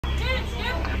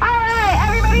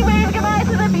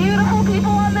beautiful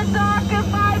people on the dock.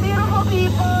 Goodbye, beautiful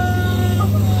people.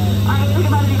 Alright,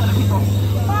 goodbye to the other people.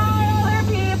 Bye, other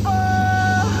people.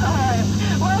 Alright.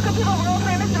 Welcome to the world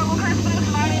famous Double Christmas.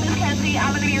 My name is Kenzie.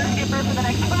 I'm going to be your skipper for the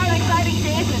next 5 exciting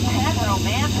days and 10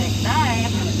 romantic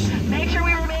nights. Make sure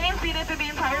we remain seated through the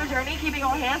entire journey, keeping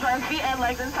all hands, arms, feet, and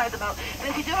legs inside the boat.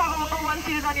 And if you do have a little one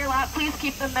seated on your lap, please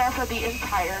keep them there for the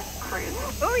entire cruise.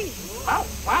 Oy. Oh,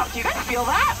 wow. Do you guys feel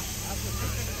that?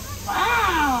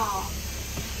 Wow.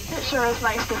 It sure is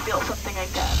nice to feel something like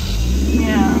that.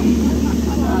 Yeah.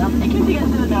 In case you guys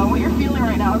didn't know, what you're feeling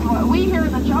right now is what we here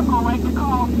in the jungle like to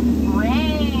call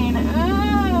rain. Ooh.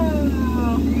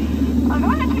 Go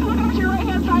ahead and take a look over to your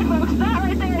right-hand side, folks. That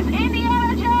right there is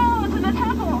Indiana Jones in the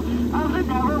temple of the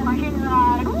never-working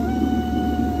ride. Woo!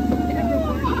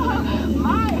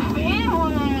 My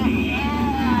favorite.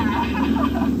 Yeah.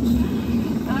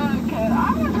 Okay,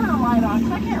 I'm going to turn a light on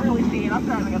because I can't really see it. I'm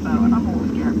driving a boat and I'm a little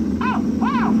scared. Oh,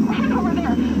 wow. Right over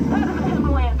there. That is a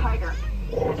Himalayan tiger.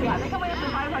 Yeah, they can weigh up to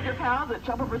 500 pounds and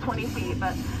jump over 20 feet,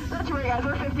 but don't you worry, guys,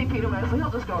 we're 15 feet away, so he'll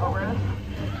just go over us.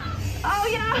 Oh,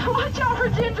 yeah, watch out for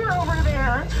Ginger over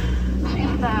there. She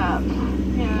snaps.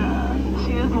 Yeah,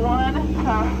 she is one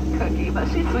tough cookie, but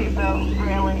she's sweet, though,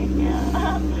 really.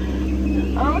 Yeah.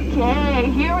 Okay,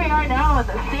 here we are now in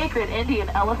the sacred Indian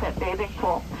elephant bathing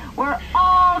pool, where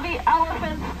all the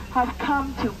elephants have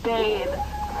come to bathe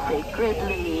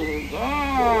sacredly.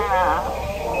 Yeah.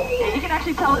 Yeah, you can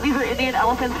actually tell that these are Indian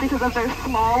elephants because of their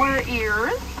smaller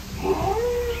ears.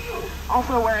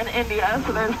 Also, we're in India,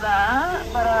 so there's that.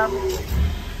 But,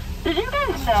 did you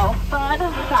guys know, fun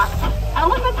fact,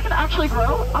 elephants can actually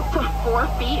grow up to 4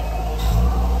 feet?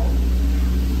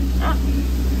 Yeah.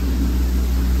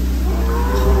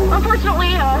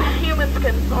 Unfortunately, humans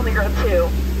can only grow 2.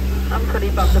 I'm pretty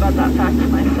bummed about that fact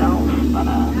myself. But,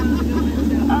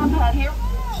 head here.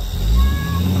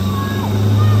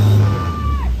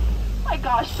 Oh my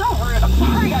gosh, so rude. I'm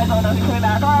sorry, guys. I don't know who's coming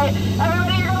back. All right,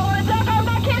 everybody, you're going on a duck. I'm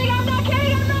not kidding. I'm not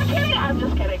kidding. I'm not kidding. I'm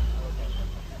just kidding.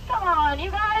 Come on,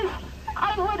 you guys.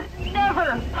 I would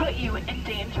never put you in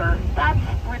danger. That's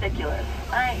ridiculous.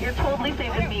 All right, you're totally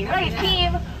safe with me. Right,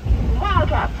 team?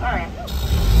 Wildcats. All right.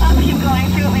 Let's keep going.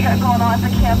 See what we got going on at the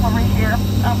camp over here.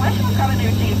 Wish we got a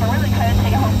new Jeep. We're really excited to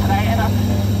take it home tonight. And,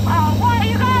 why,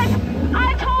 you guys?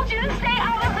 I told you to stay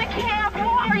out of the camp.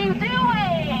 What are you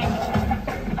doing?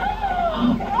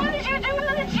 What did you do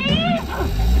to the Jeep?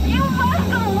 You left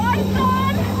the lights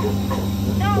on?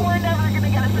 No, we're never going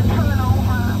to get us to turn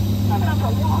over. I'm going to have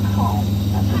to walk home.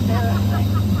 That's embarrassing.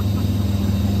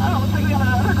 Oh, looks like we got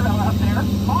another gorilla up there.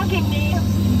 Mocking me.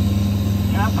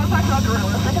 Yeah, fun fact about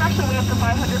gorillas. They can actually weigh up to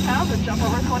 500 pounds and jump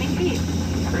over 20 feet.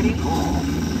 Pretty cool.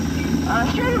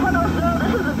 Straight in front of us, though,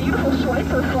 this is a beautiful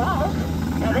Schweitzer Falls.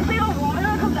 Yeah, they say the water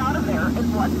that comes out of there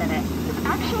in 1 minute is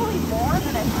actually more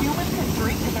than a human can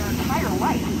drink in their entire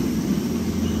life.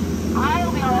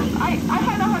 I'll be honest, I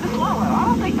find that hard to swallow. I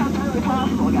don't think that's really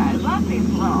possible, guys. That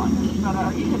seems wrong.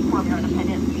 But you can form your own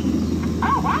opinion.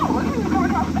 Oh, wow, look at we've come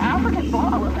across some African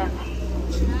bull elephants.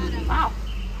 Wow.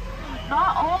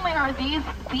 Not only are these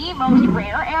the most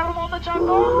rare animal in the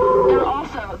jungle, they're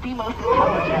also the most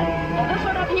intelligent. And this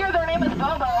one up here, their name is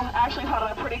Bobo. I actually thought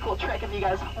of a pretty cool trick if you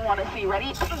guys want to see.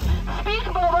 Ready? Speak,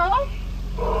 Bobo!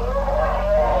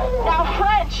 Now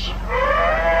French!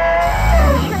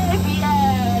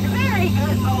 Tribune! Very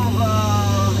good,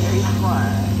 Bobo! Very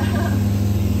smart.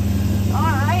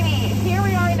 Alrighty, here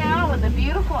we are now in the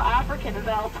beautiful African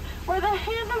veldt, where the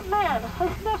hand of man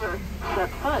has never set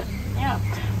foot. Yeah.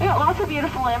 We got lots of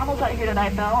beautiful animals out here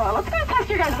tonight, though. Let's go test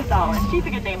your guys' knowledge. See if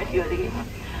you can name a few of these.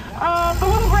 The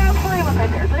little brown furry ones right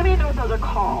there. Does anybody know what those are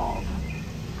called?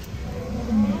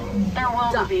 They're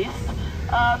wildebeest.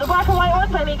 The black and white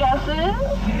ones, any guesses?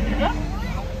 Yeah.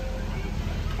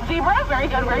 Zebra, very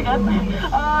good, very good.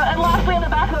 And lastly, in the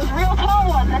back, those real tall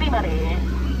ones, anybody?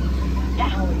 Yeah.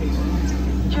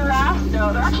 Giraffe?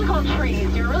 No, they're actually called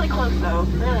trees. You're really close, though.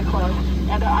 Really close.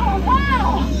 And, oh,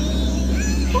 wow!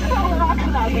 Look at all the rocks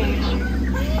in that beach.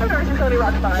 I've never seen so many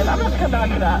rocks live. I'm going to have to come back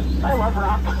to that. I love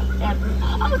rocks. And,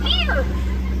 oh, deer!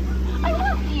 I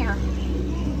love deer.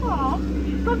 Aw.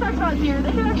 Fun fact about deer,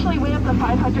 they can actually weigh up to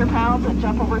 500 pounds and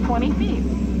jump over 20 feet.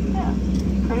 Yeah.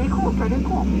 Pretty cool, pretty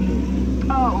cool.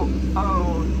 Oh,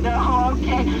 no,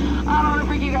 okay. I don't want to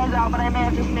freak you guys out, but I may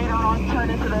have just made a wrong turn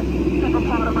into the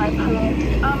part of my pool.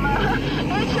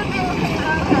 It should be okay,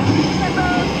 though,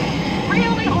 because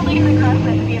really only get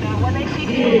aggressive, you know, when they see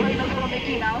people wearing those little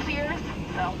Mickey Mouse ears.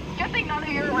 So, good thing none of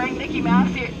you are wearing Mickey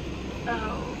Mouse ears.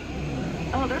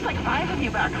 Oh, there's like 5 of you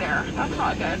back there. That's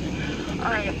not good.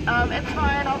 Alright, it's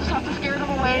fine. I'll just have to scare them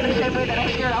away the same way that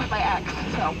I scared off my ex.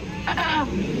 So,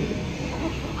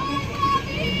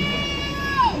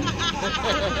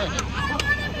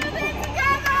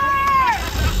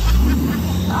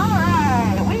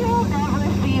 Alright, we will never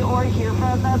see or hear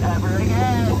from them ever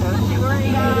again. Don't you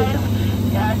worry, guys.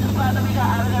 Yeah, I'm just glad that we got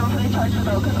out of there before they charged the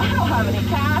boat, because I don't have any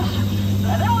cash.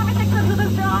 And they don't let me take this to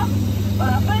this job.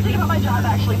 But I'm funny thing about my job,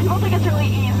 actually. People think it's really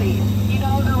easy. You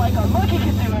know, they're like, a monkey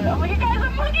can do it. I'm like, you guys, a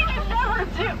monkey can never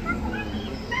do it.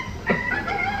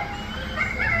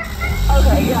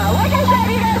 Okay, yeah, like I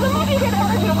said, you guys, a monkey can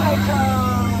never do my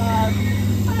job.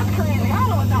 That's crazy. I don't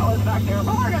know what that was back there,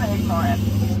 but we're gonna ignore it.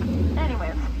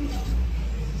 Anyways.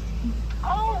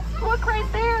 Oh, look right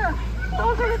there.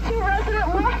 Those are the two resident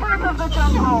lovebirds of the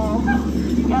jungle.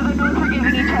 Yeah, they're known for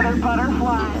giving each other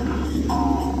butterflies.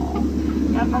 Oh.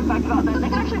 Yeah, fun fact about them. They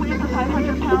can actually weigh up to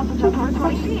 500 pounds and jump over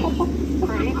 20 feet.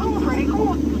 Pretty cool, pretty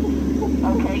cool.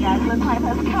 Okay, guys, the time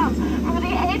has come for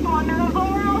the eighth wonder of the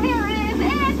world. Here it is.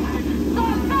 It's the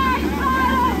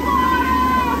backside of water.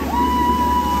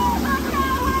 The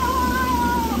Tower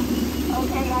World.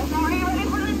 Okay, guys, now are you ready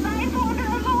for the ninth wonder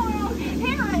of the world?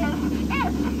 Here it is.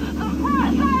 It's the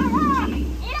front side of rock.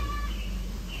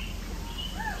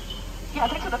 Yeah,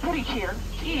 thanks for the pity cheer.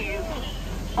 Jeez.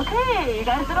 Okay, you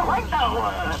guys didn't like that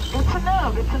one. Good to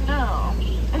know, good to know.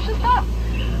 It's just that,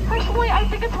 personally, I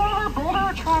think it's one of our bolder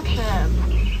attractions.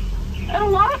 And a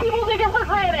lot of people take it for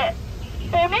granted.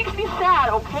 And it makes me sad,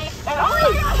 okay? And oh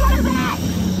my gosh, what is that?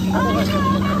 Oh my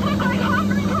god, those look like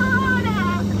hungry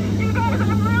piranhas. You guys,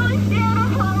 I'm really scared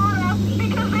of piranhas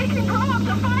because they can go up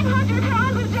to 500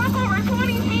 pounds and jump over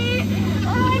 20 feet. And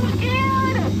I'm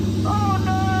scared. Oh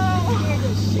no.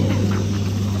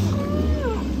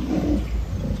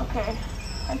 Okay,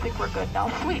 I think we're good now.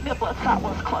 Sweet niblets, that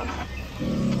was close.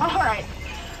 Alright.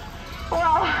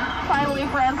 Well, finally,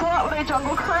 friends, what would a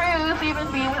jungle cruise even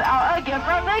be without a gift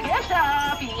from the gift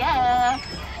shop? Yeah.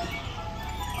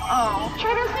 Oh,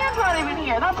 Trader Sam's not even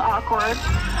here. That's awkward.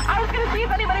 I was going to see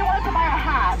if anybody wanted to buy a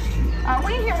hat.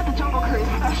 We here at the Jungle Cruise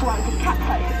specialize in cat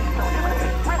sizes, so it would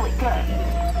be really good.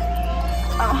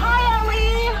 Oh, hi,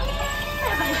 Ellie.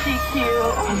 Isn't she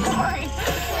cute? I'm sorry.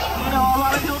 You know, a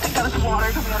lot of people think that it's water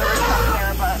coming out of her cup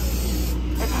there, but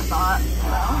it's not,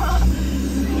 so.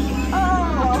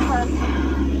 Oh, well, friends,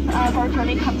 as our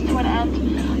journey comes to an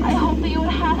end, I hope that you would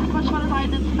have as much fun as I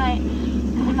did tonight,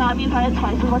 because if not, it means I had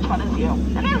twice as much fun as you.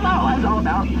 And that's not what it's all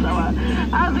about, so,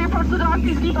 as we approach the dock,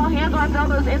 please keep all hands on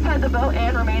those inside the boat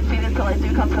and remain seated until I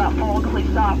do come to that full complete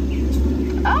stop.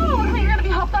 Oh, looks like you're going to be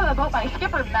helped out of the boat by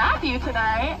Skipper Matthew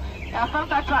tonight. Yeah, fun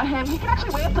fact about him, he can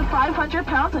actually weigh up to 500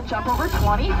 pounds and jump over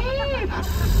 20 feet.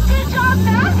 Good job,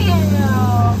 Matthew!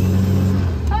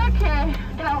 Okay,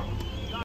 you know,